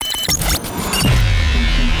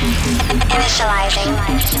Initializing.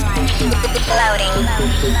 Loading.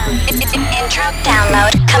 Intro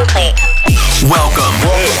download complete. Welcome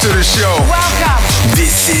to the show. Welcome.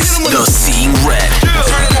 This is the Seeing Red.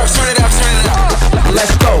 Turn it up.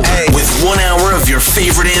 Let's go. With 1 hour of your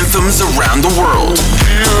favorite anthems around the world.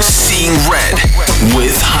 Seeing Red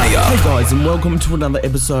with High Up. Hey guys, and welcome to another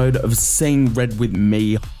episode of Seeing Red with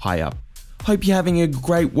me, High Up. Hope you're having a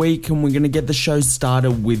great week, and we're going to get the show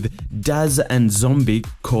started with Daz and Zombie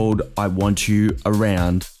called I Want You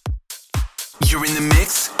Around. You're in the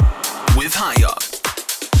mix with High Up.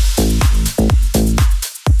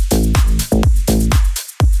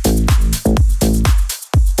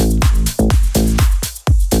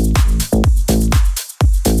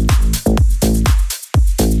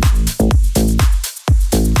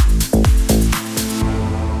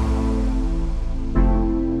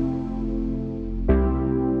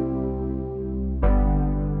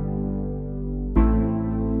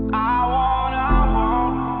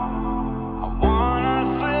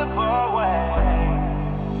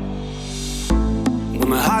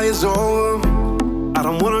 Is over, I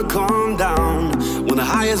don't wanna calm down. When the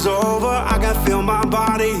high is over, I can feel my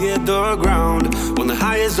body hit the ground. When the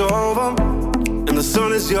high is over, and the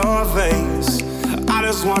sun is your face, I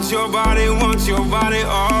just want your body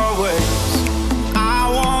always. I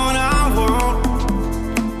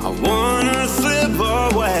wanna slip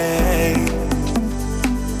away.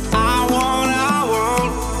 I want.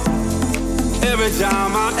 Every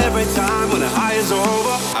time when the high is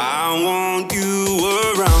over, I want you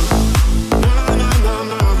around.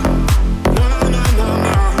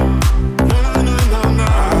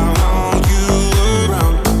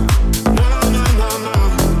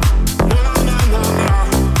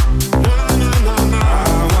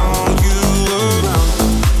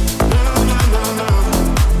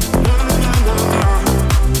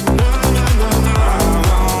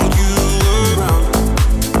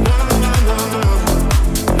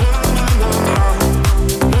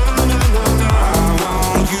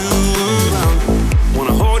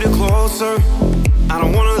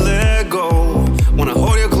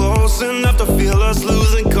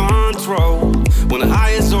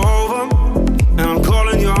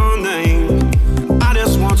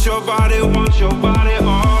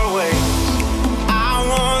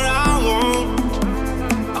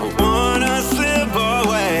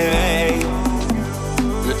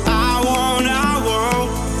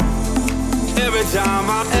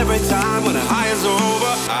 Every time when the high is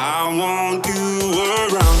over, I want you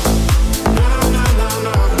around.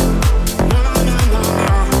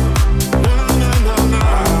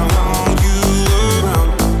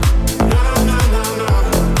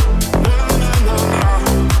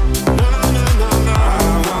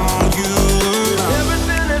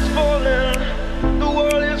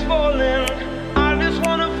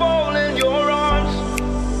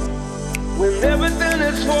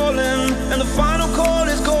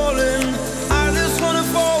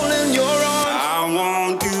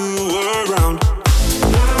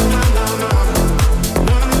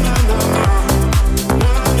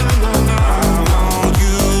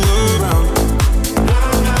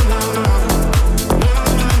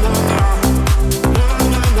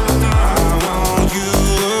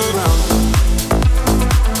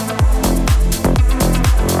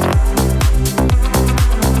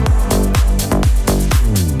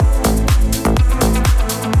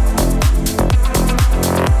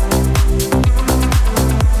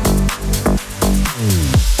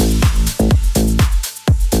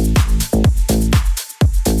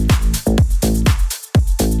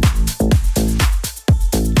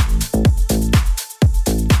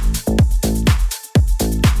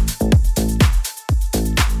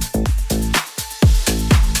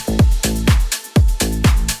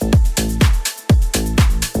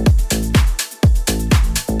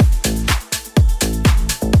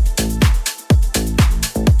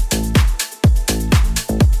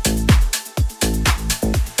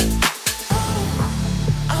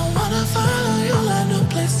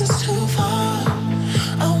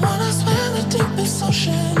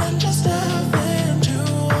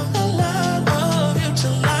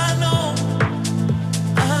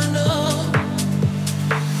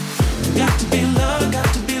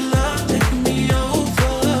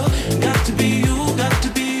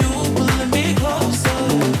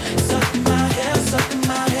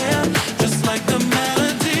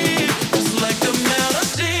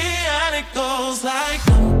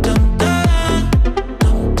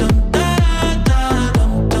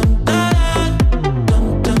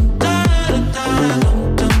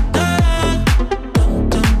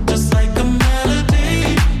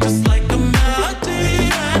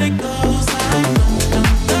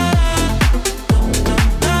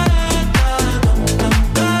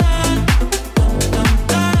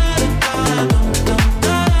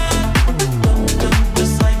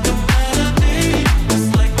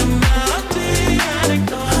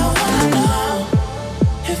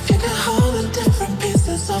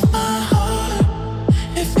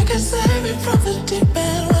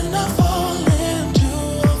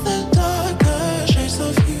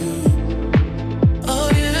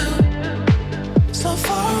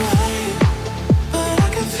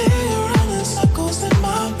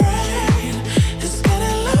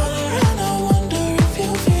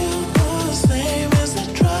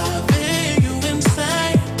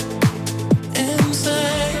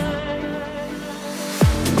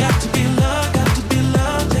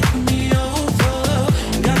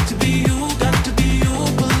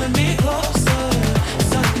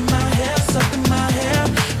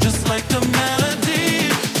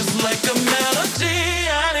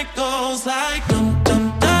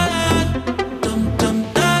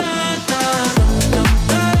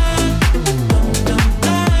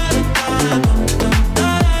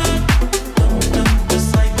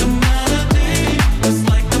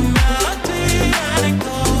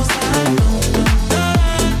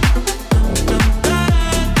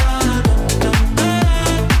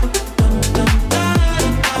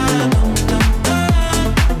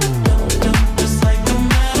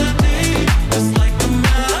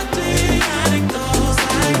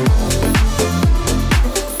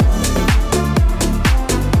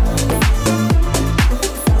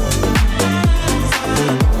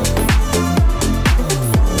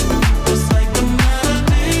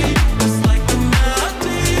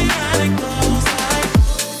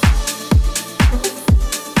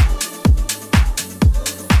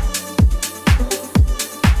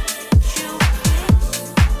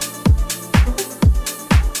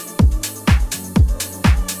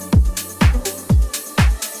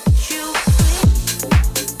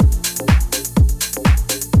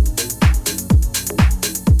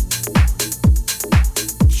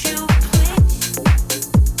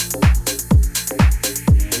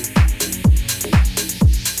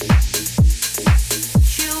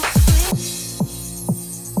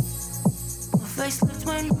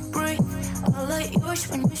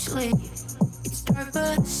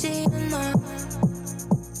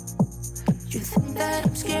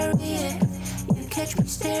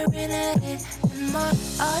 illuminated and my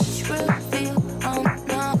eyes reveal I'm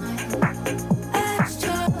not as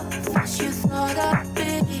tough as you thought I'd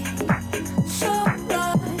be. So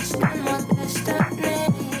lost in my destiny,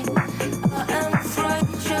 I am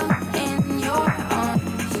fragile in your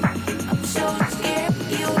arms. I'm so scared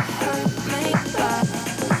you hurt me back.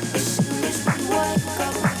 As soon as we wake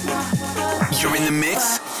up, my heart. You're in the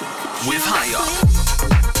mix with High Up.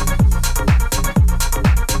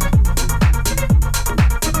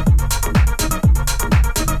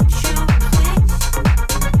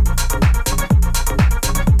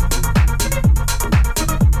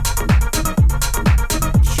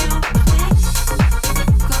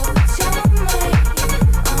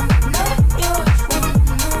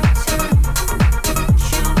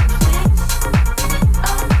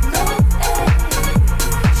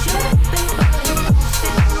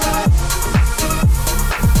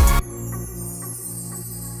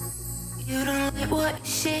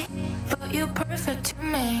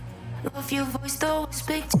 Your voice though I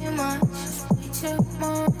speak too much.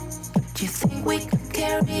 Do you think we could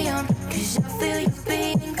carry on? Cause I feel you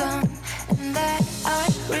being gone, and that I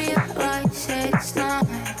realize it's not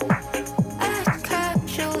as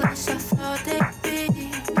casual as I thought it'd be.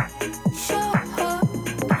 So hard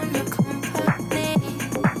on your company,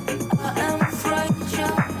 I am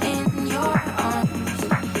fragile in your arms.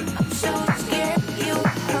 I'm so scared you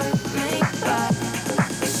hurt me back.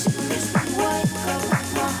 As soon as we wake up,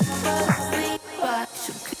 my heart.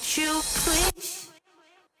 So could you please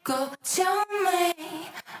go tell me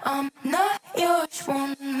I'm not yours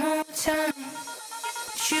one more time?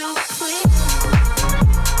 Could you please?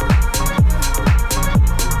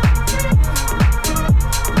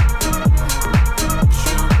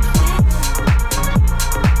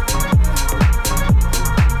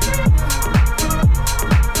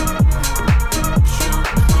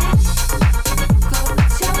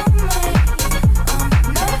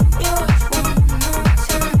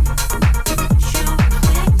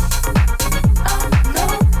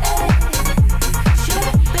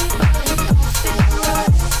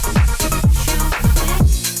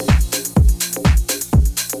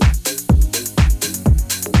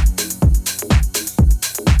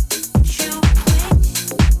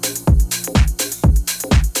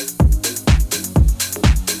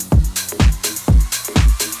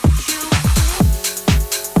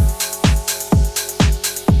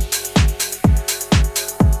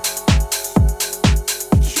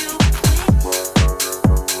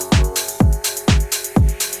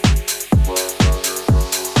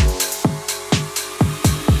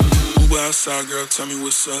 Outside girl, tell me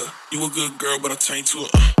what's up. You a good girl, but I turn to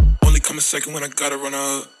it. Only come a second when I gotta run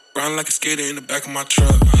up. Riding like a skater in the back of my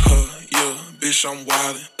truck. Yeah, bitch, I'm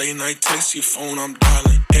wildin'. Late night text your phone, I'm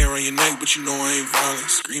dialing. Hair on your neck, but you know I ain't violent.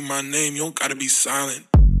 Scream my name, you don't gotta be silent.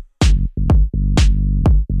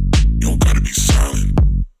 You don't gotta be silent.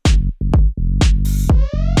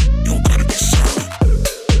 You don't gotta be silent.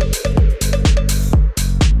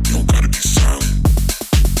 You don't gotta be silent.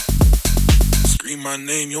 Scream my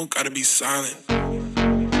name, you don't gotta be silent.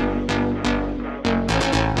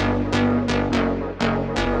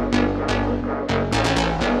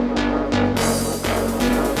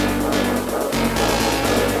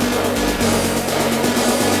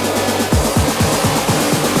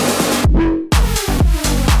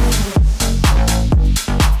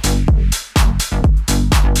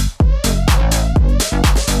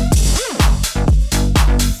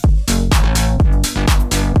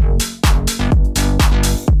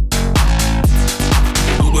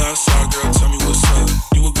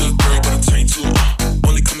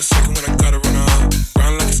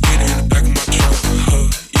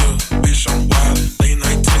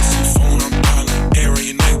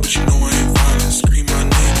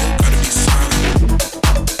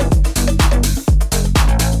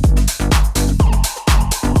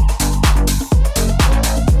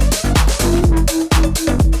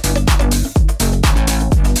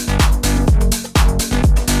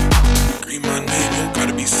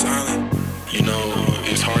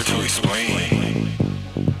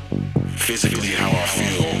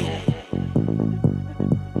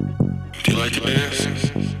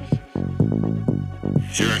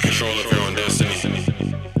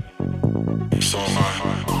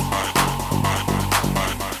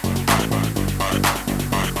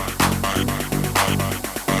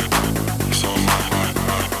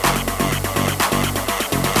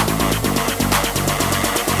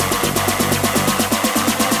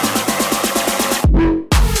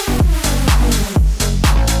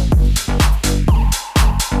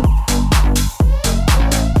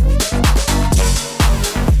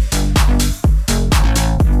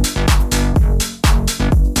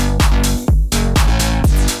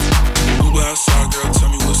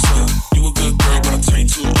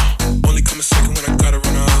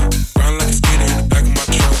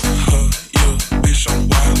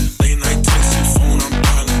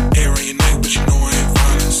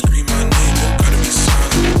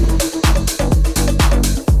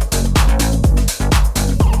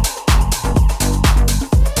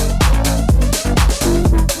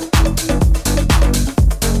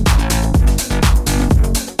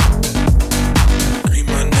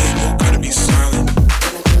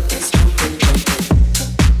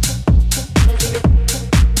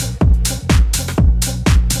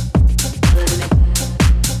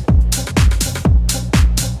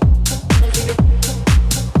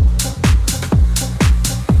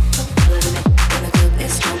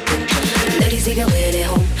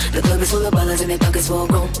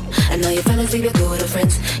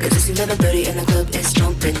 friends. Cause it's 11:30 and the club is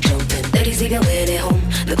jumping, jumping. Ladies, leave your lid at home.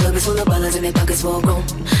 The club is full of ballers and their pockets full grown.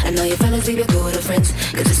 And all your fellas, leave your cool with friends.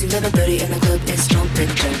 Cause it's 11:30 and the club is jumping,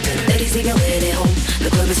 jumping. Ladies, leave your lid at home. The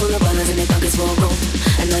club is full of ballers and their pockets full grown.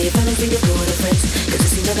 And all your fellas, leave your cool with friends. Cause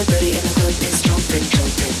it's 11:30 and the club is jumping,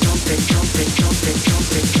 jumping, jumping, jumping, jumping, jumping,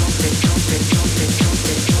 jumping, jumping, jumping,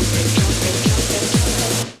 jumping, jumping, jumping,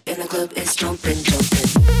 jumping. And the club is jumping, jumping.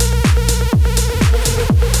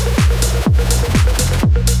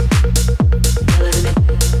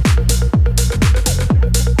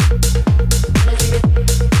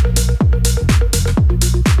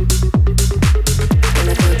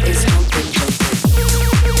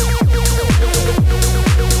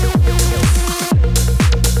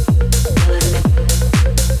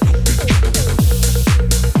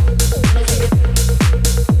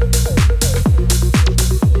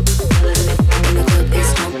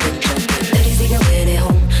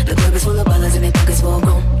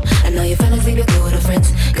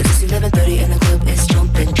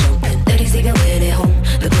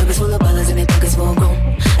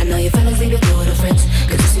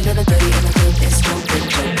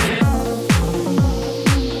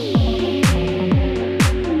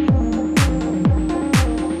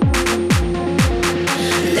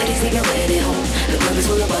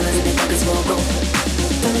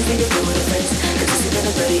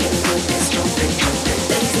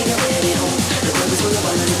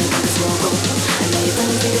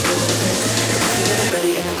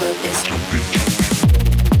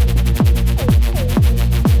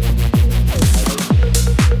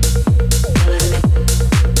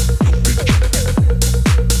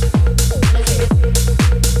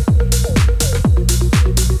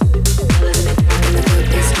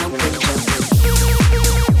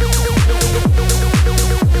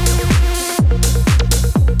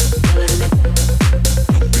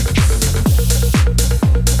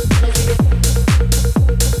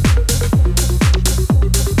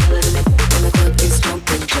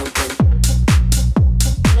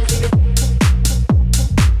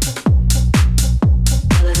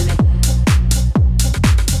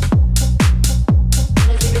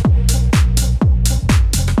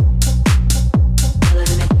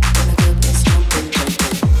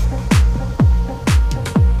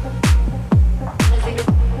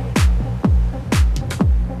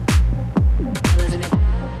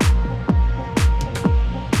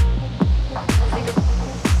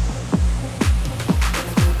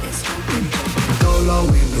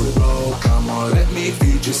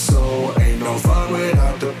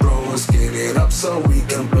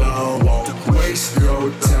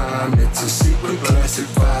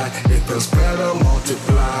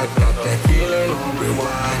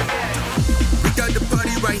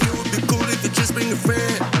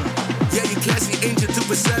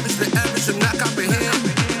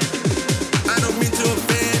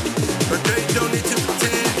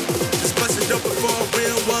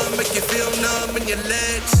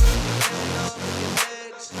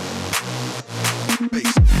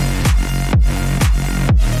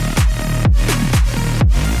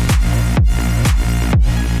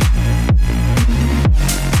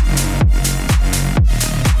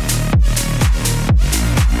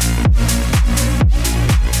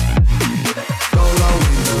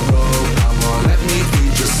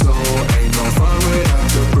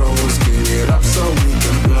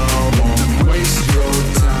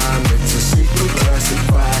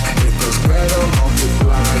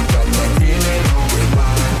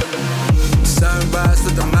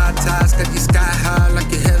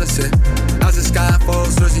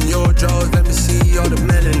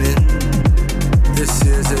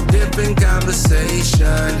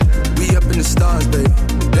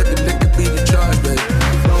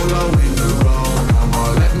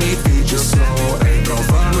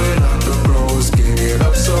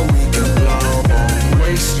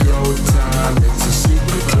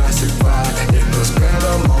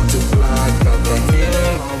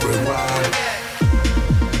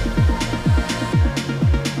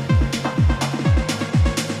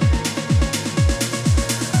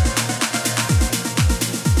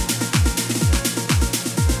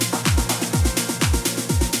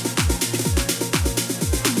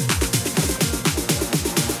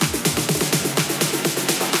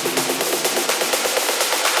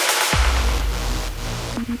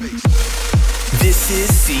 This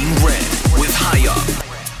is Seeing Red with High Up.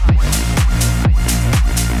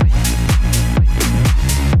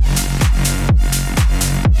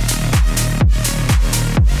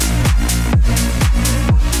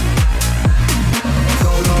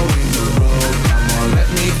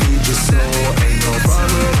 Ain't no fun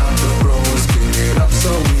without the bros. Give it up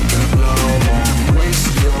so we can blow. Won't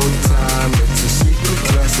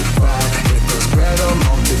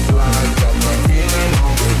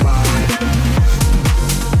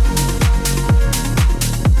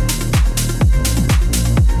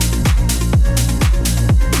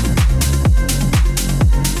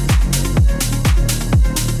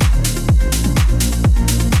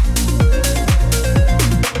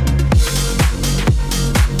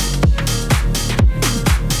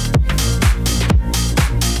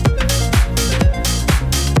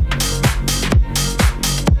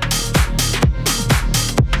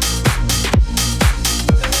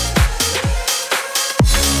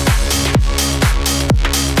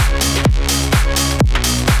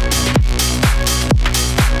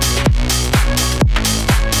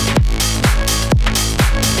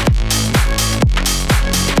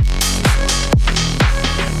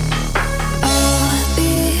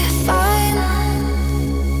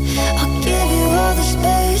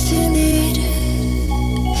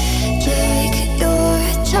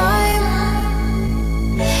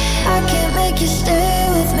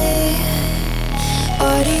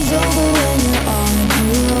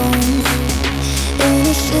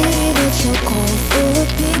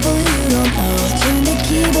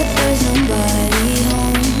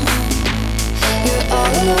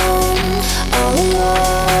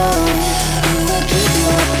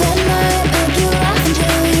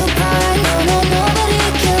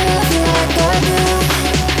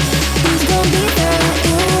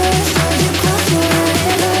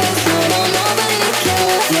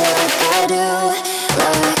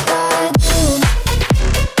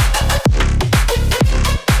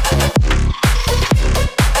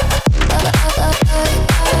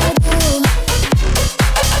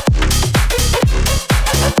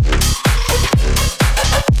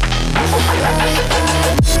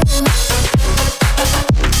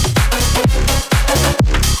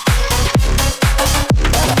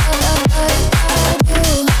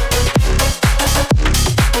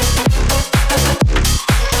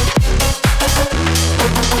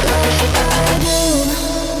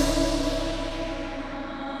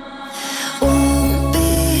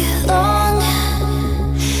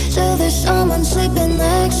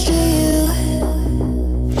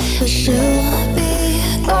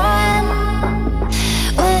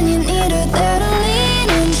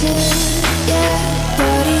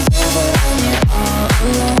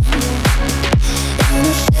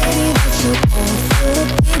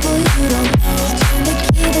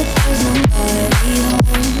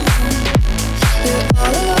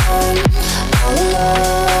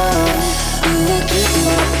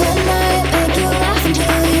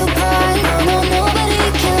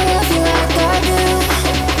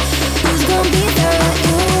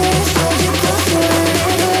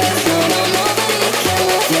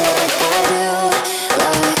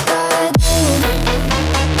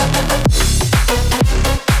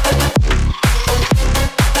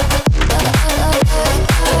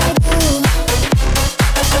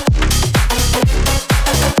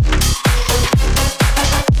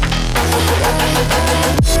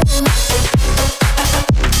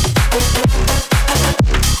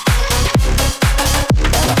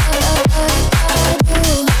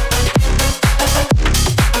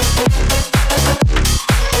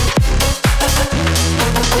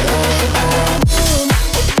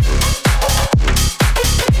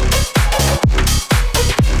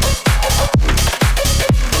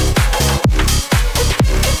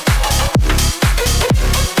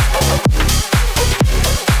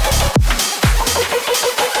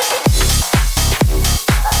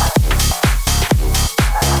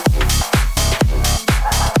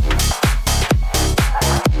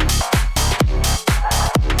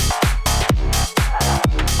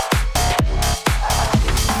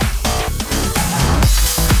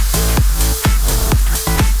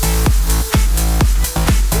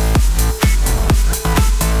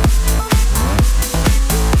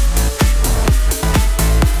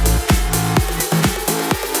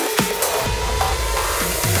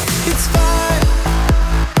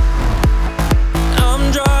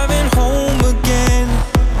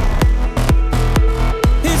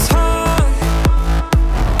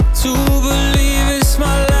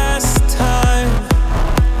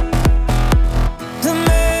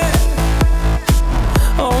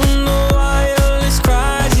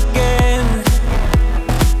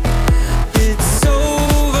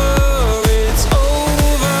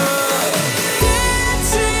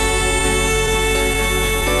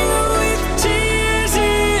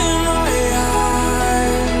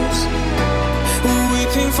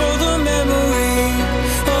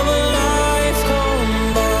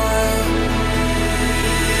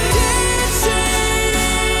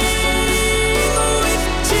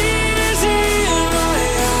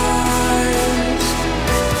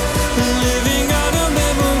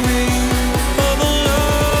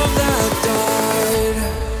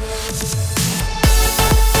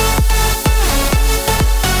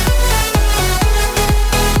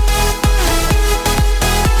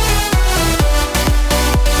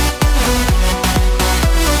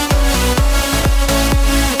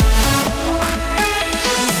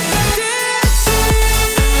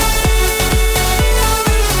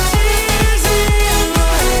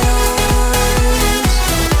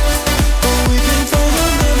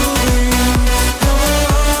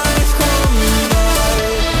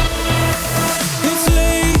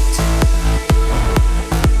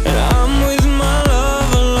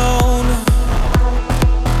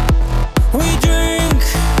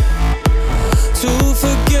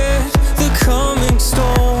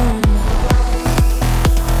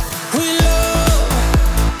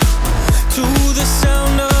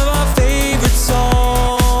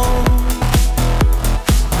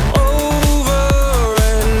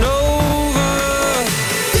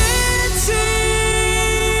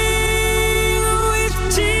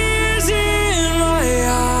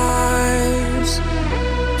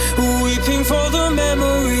weeping for the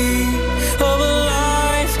memory of a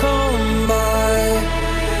life gone by.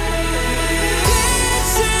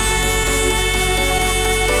 Dancing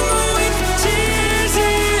with tears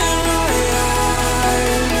in my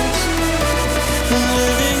eyes,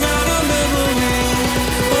 living out a memory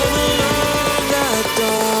of a love that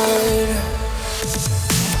died.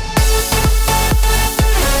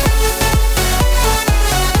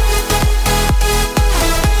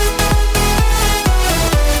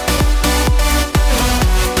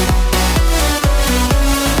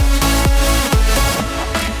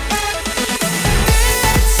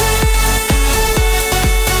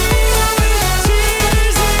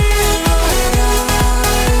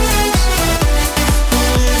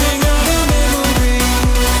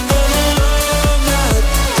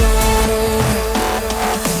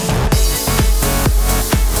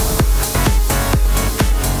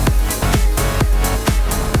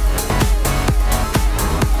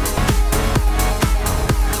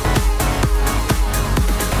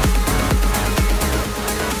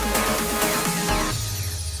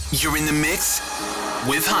 You're in the mix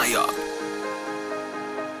with High Up.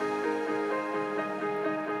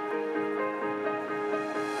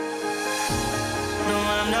 No,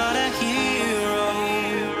 I'm not a hero,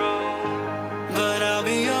 but I'll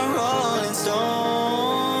be your rolling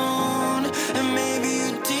stone. And maybe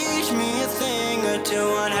you teach me a thing or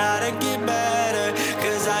two on how to get better,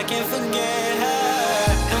 'cause I can't forget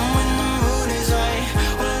her. And when the mood is right,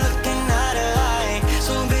 we're looking eye to eye.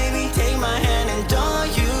 So baby, take my hand and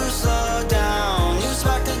don't you slow down. You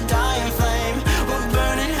spark the dying flame, we're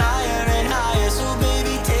burning higher and higher. So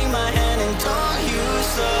baby, take my hand and don't you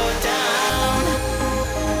slow down.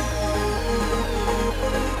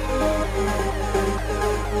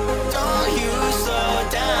 Don't you slow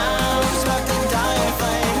down. Spark the dying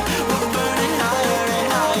flame, we're burning higher and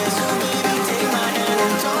higher. So baby, take my hand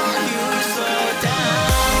and don't you slow down.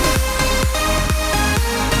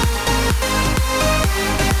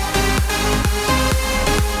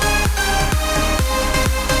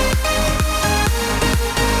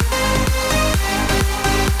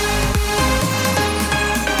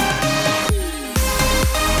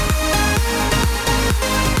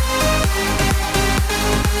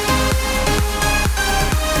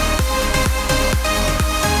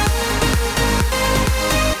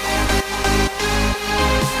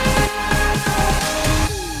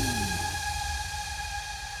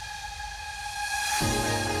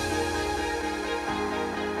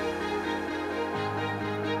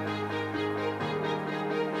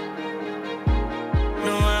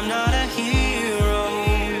 No, I'm not a hero,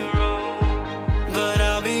 but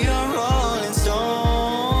I'll be your rolling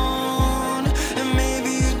stone. And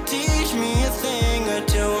maybe you teach me a thing or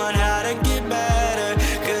two on how to get better,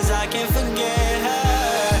 'cause I can't forget her.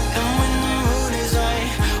 And when the mood is right,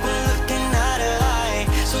 we're looking eye to eye.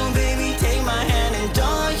 So baby, take my hand and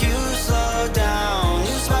don't you slow down.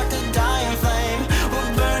 You spark the dying flame,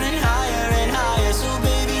 we're burning higher and higher. So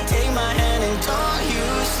baby, take my hand and don't you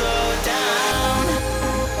slow down.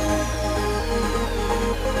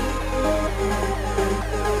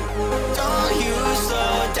 Don't you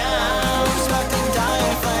slow down. Spark the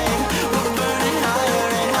dying flame, we're burning higher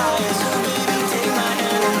and higher. So baby, take my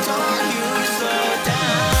hand and don't you slow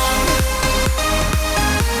down.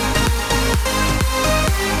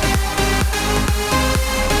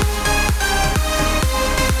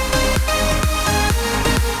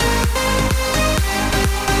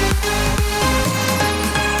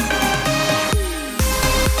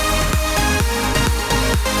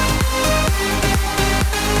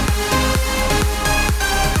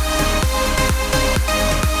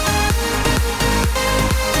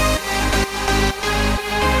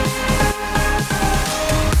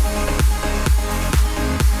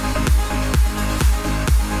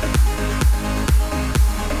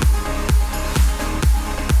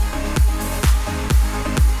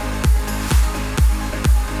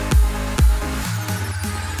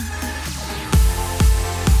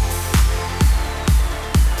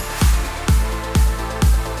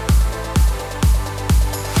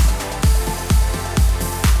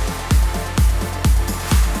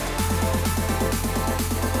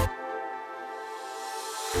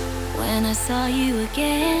 When I saw you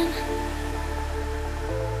again,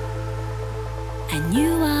 I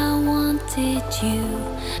knew I wanted you,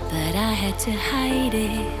 but I had to hide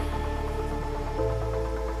it.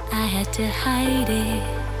 I had to hide it,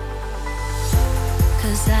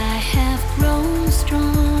 'cause I have grown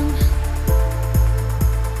strong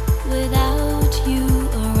without you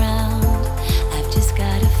around. I've just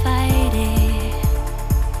gotta fight it.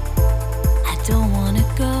 I don't wanna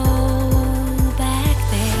go back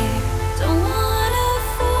there. Don't wanna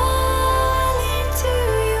fall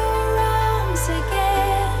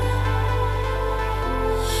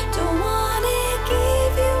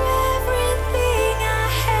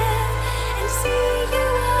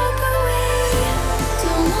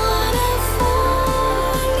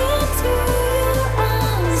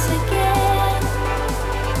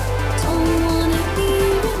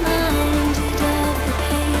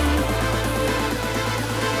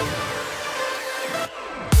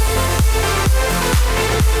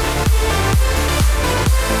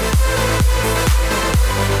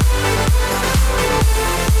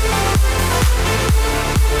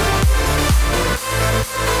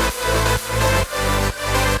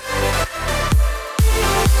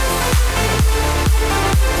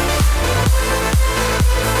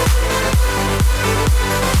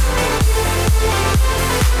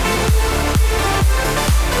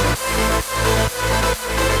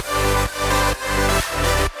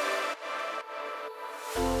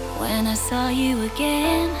saw you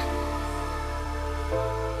again,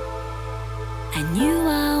 I knew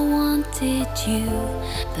I wanted you,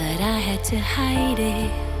 but I had to hide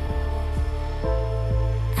it.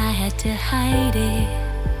 I had to hide it,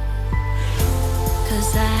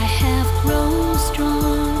 'cause I have grown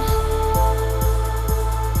strong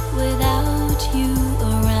without you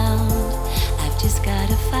around. I've just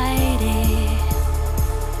gotta fight it.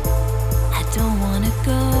 I don't wanna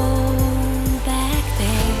go back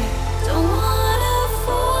there. Don't wanna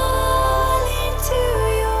fall into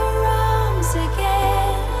your arms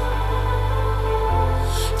again.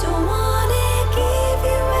 Don't wanna give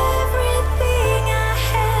you everything I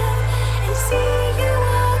have and see you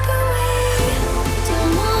walk away.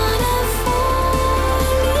 Don't wanna fall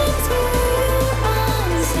into your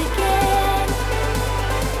arms again.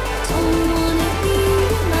 Don't wanna be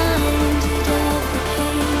reminded of the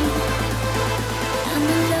pain and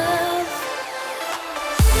the love.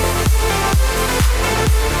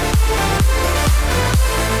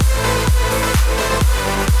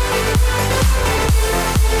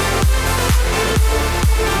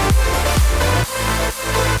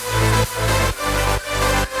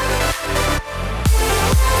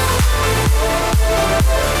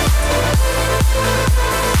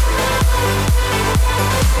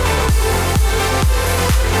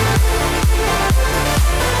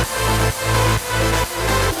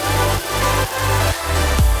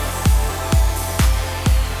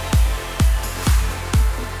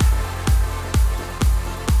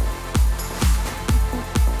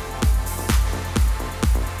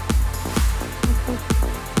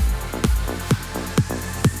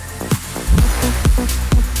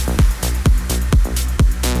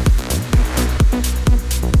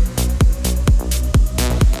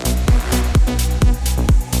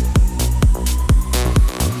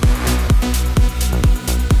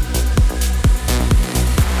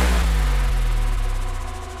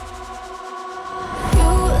 You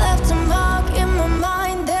left a mark in my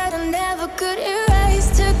mind that I never could erase.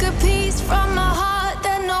 Took a piece from my heart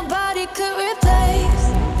that nobody could replace.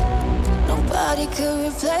 Nobody could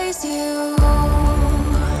replace you.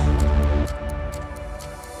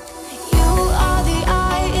 You are the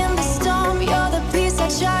eye in the storm. You're the peace I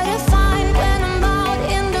try to find when I'm out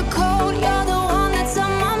in the cold. You're the one that's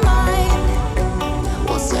on my mind.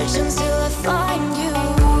 We'll search until I find you.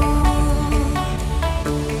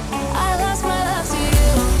 I lost my love to you.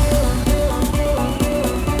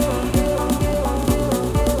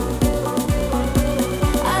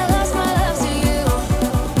 I lost my love to you.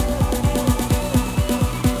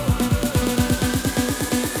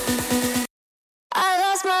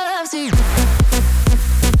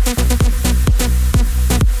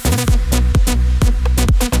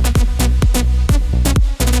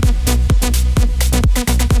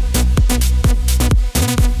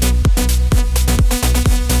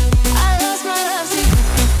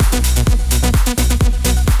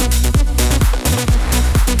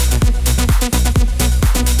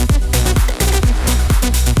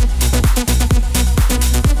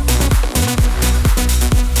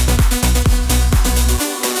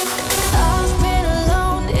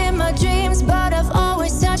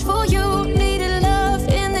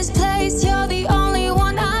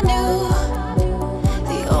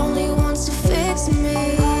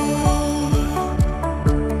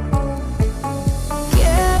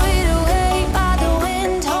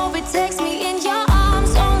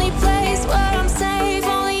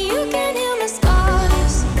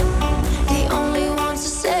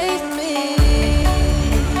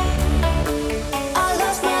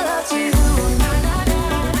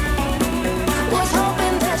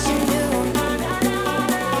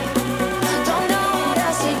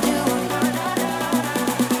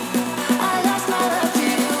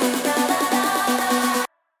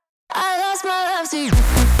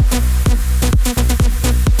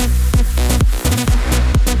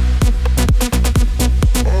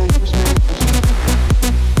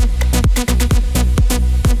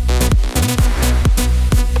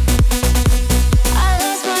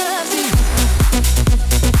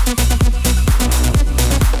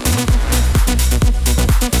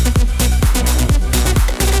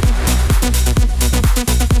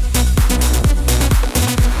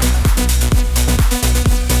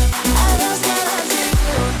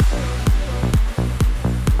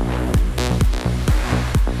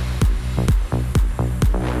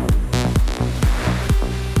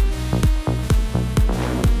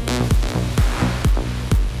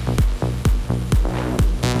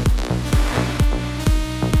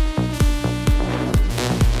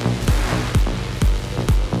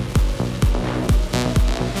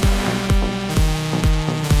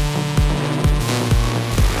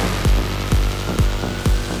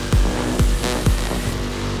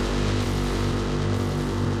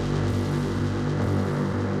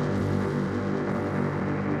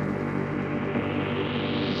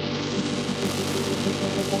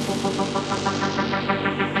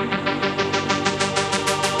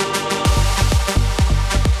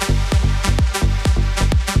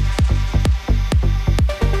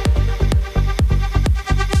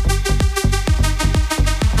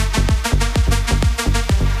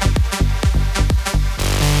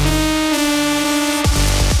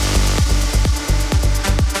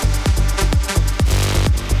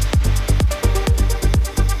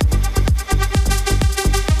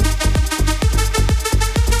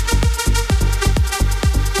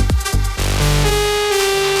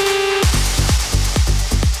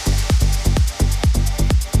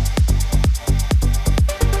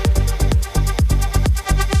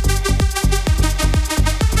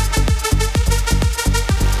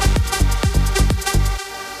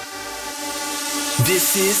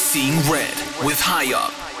 This is Seeing Red with High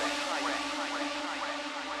Up.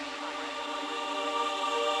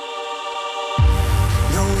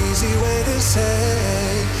 No easy way to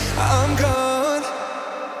say I'm gone.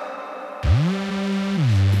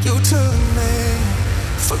 You took me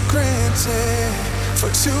for granted for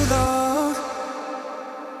too long.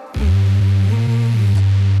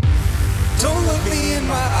 Don't look me in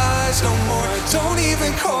my eyes no more. Don't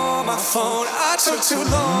even call my phone. I took too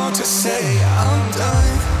long to say I'm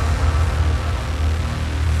done.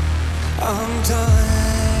 I'm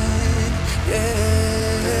done,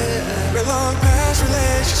 yeah. We're long past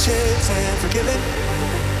relationships and forgiving.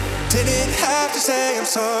 Didn't have to say I'm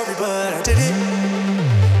sorry, but I did it.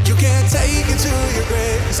 You can't take it to your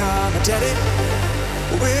grave, 'cause I'm indebted.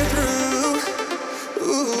 We're through,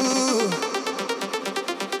 ooh.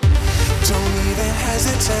 Don't even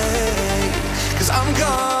hesitate, 'cause I'm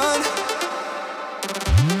gone.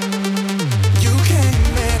 You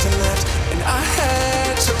came and left, and I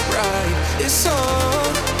had to write this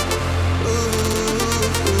song. Ooh.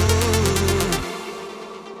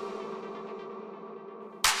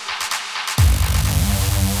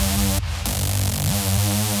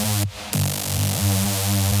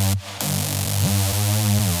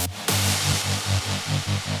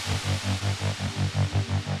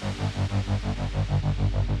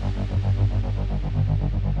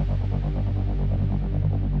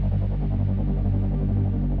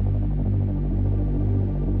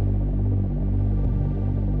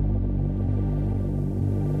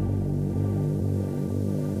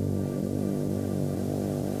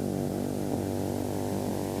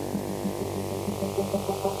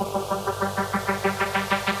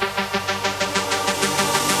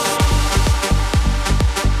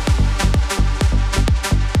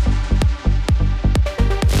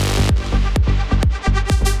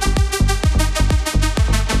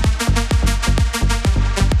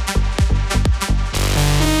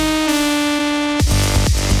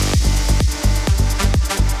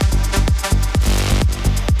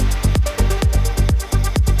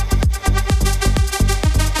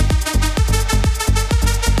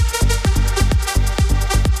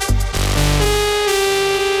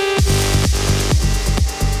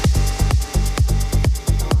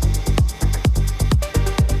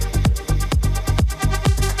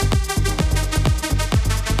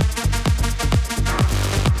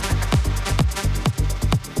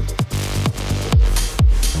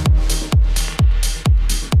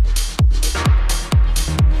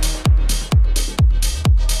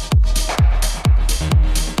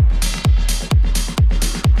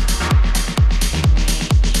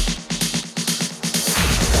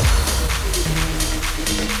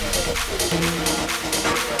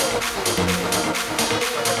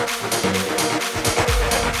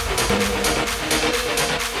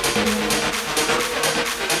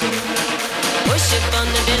 Worship on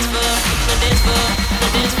the dance floor.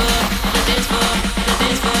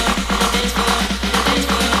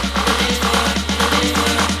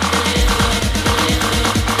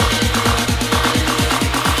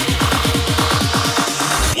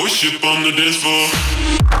 Worship on the dance floor.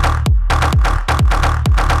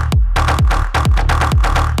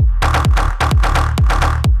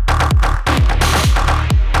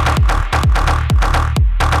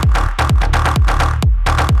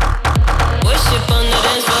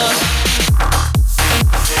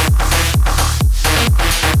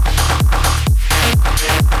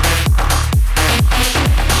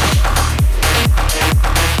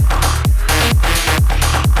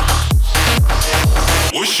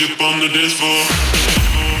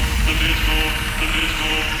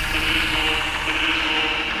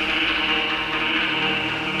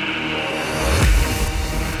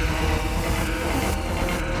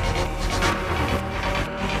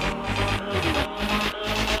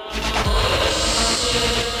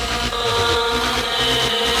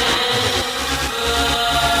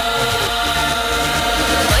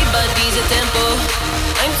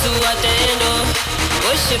 too hot to handle.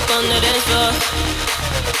 Worship on the dance floor.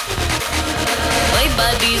 My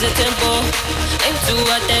body's a temple. I'm too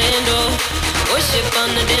hot to handle. Worship on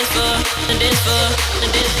the dance floor, the dance floor, the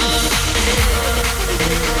dance floor, the dance floor, the dance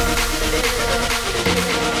floor.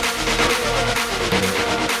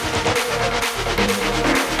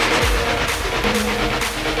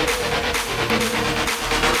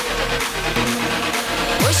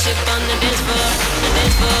 Worship on the dance floor, the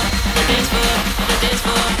dance floor, the dance floor, the dance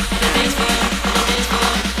floor, the dance floor, the dance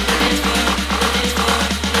floor, the dance floor, the dance floor,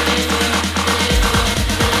 the dance floor,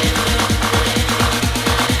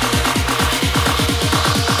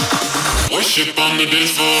 Worship on the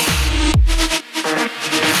dance floor.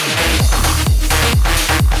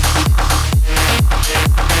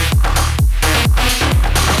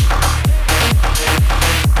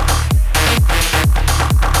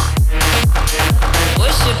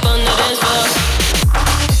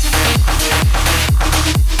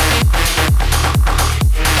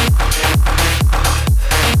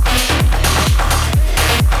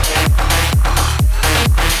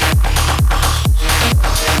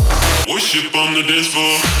 Worship on the dance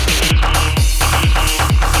floor.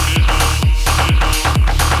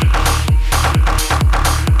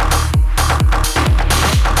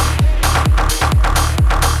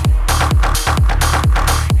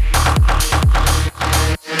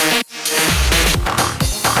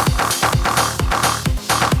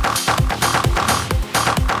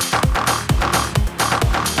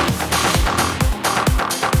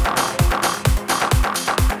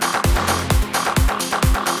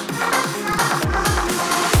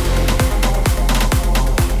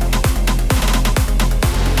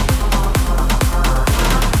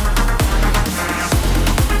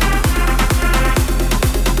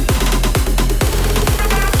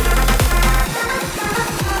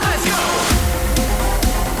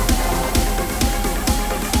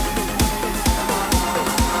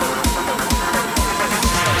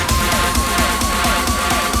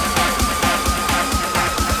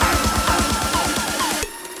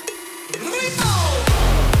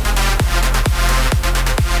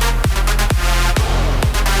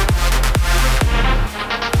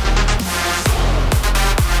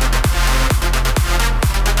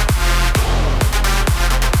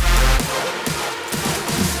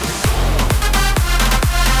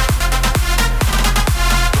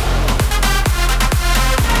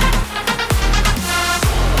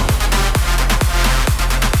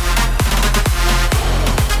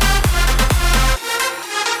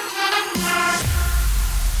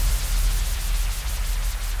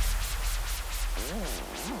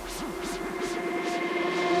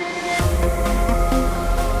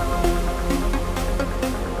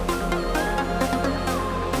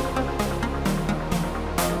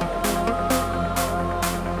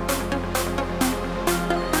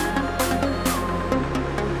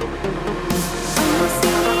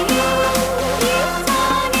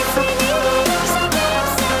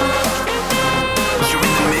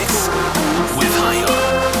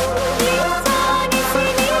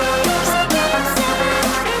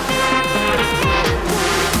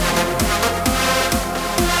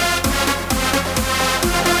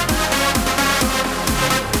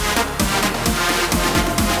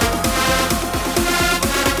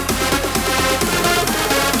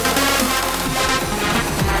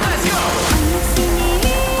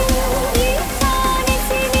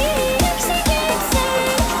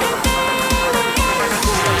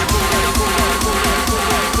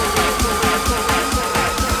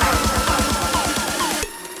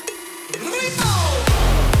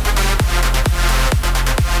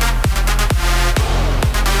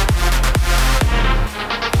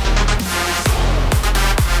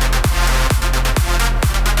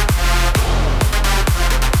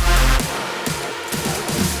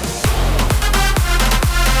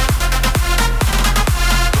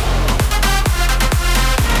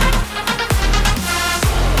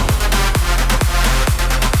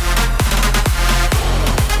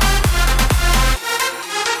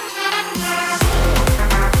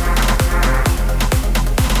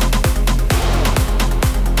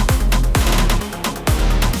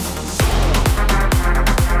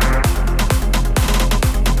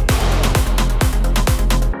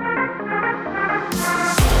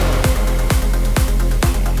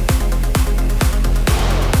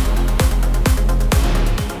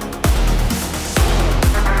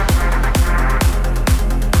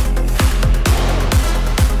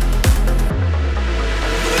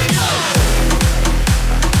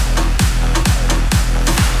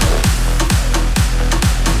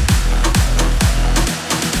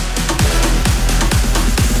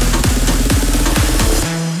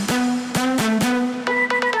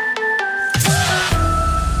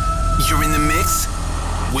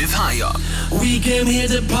 came here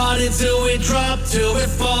to party till we drop, till we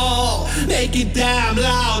fall. Make it damn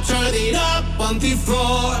loud, turn it up on the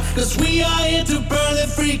floor. Cause we are here to burn the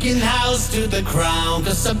freaking house to the ground.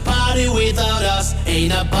 Cause a party without us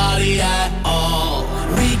ain't a party at all.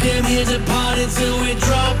 We came here to party till we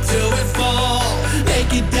drop, till we fall.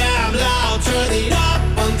 Make it damn loud, turn it up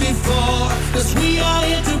on the floor. Cause we are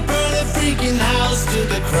here to burn the freaking house to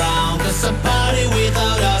the ground. Cause a party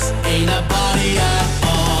without us ain't a party at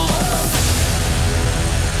all.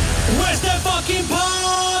 Where's the fucking party?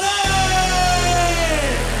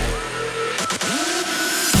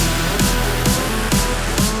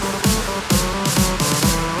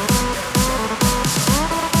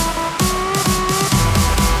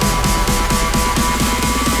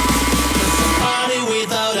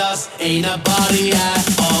 Ain't a party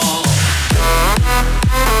at all.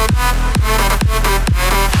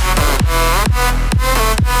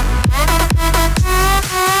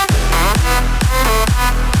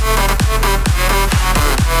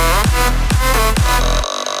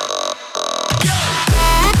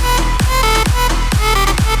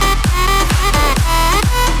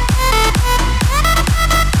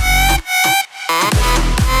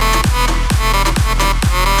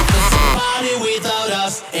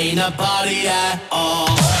 Ain't a party at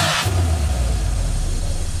all.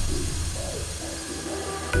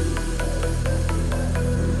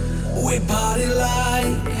 We party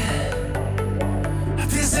like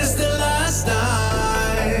this is the last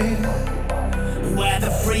night, where the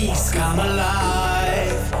freaks come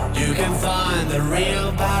alive. You can find the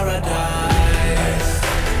real paradise.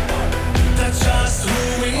 That's just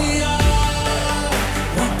who we are.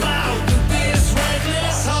 We're bound to this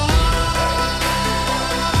reckless heart.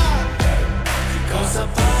 Cause a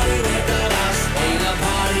party without us ain't a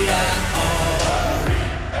party at all.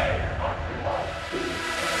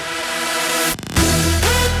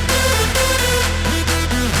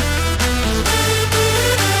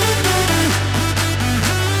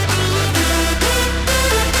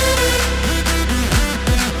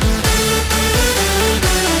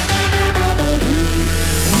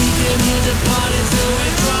 We came here to party till we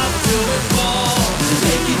drop, till we fall.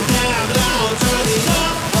 Make it damn loud, turn it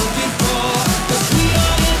up on the floor. Cause we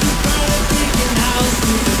are here to burn the freaking house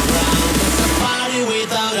to the ground. Cause a party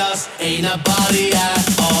without us ain't a party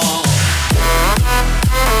at all.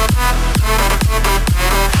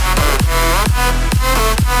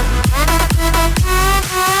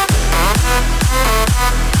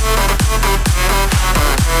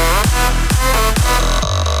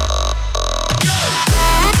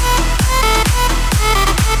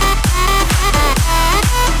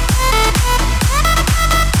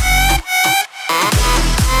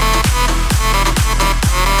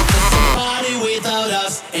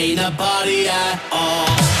 Ain't a party at all.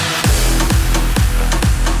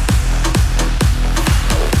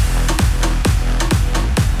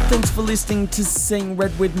 Thanks for listening to Sing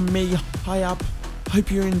Red with me, High Up. Hope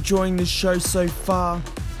you're enjoying the show so far.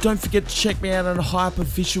 Don't forget to check me out on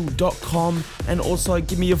hypeofficial.com and also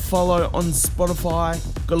give me a follow on Spotify.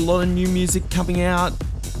 Got a lot of new music coming out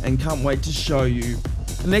and can't wait to show you.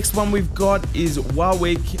 The next one we've got is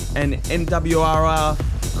Warwick and NWRR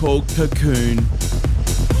called Cocoon.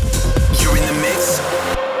 You're in the mix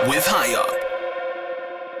with High Up.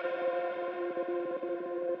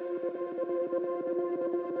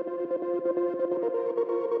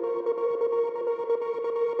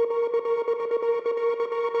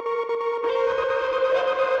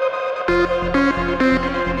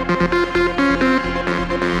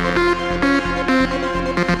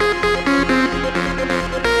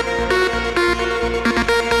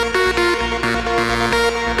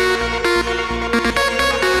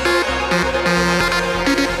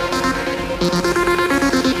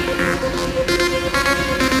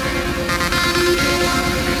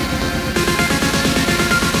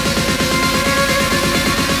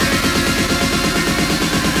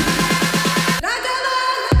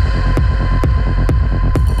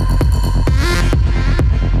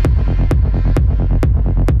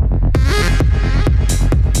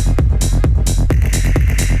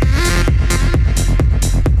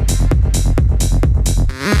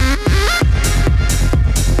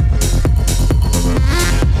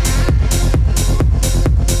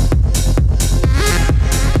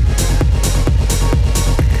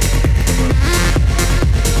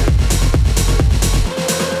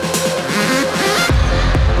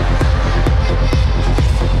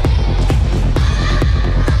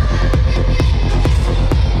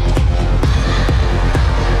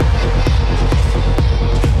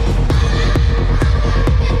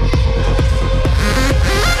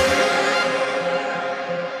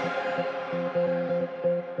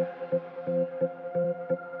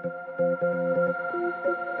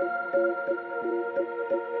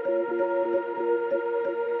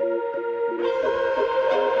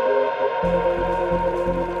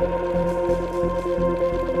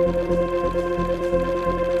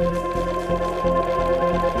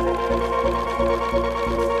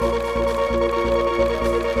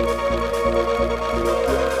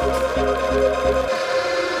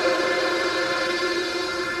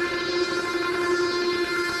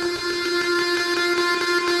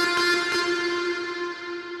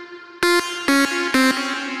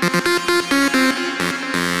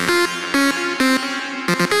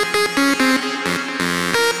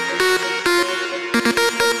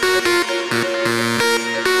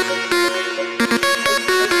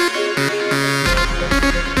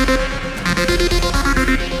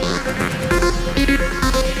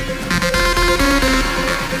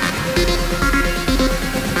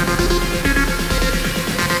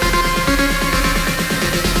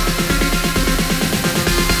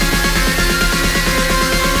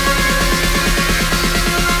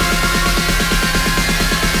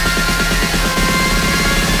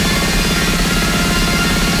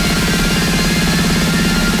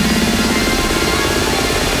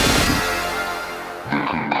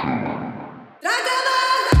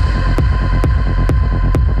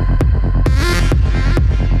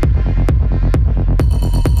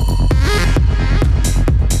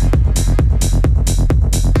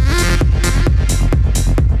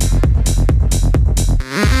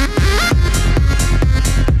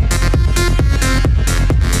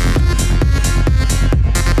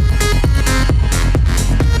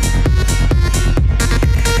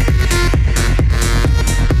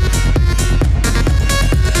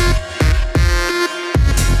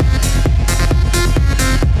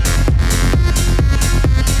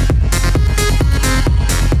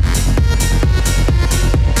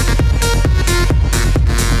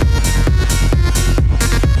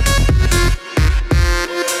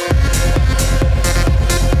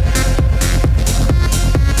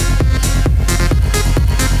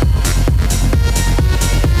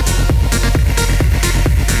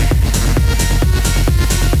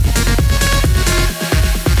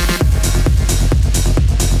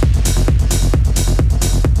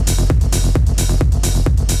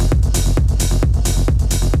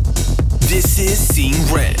 This is Seeing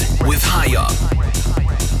Red with High Up.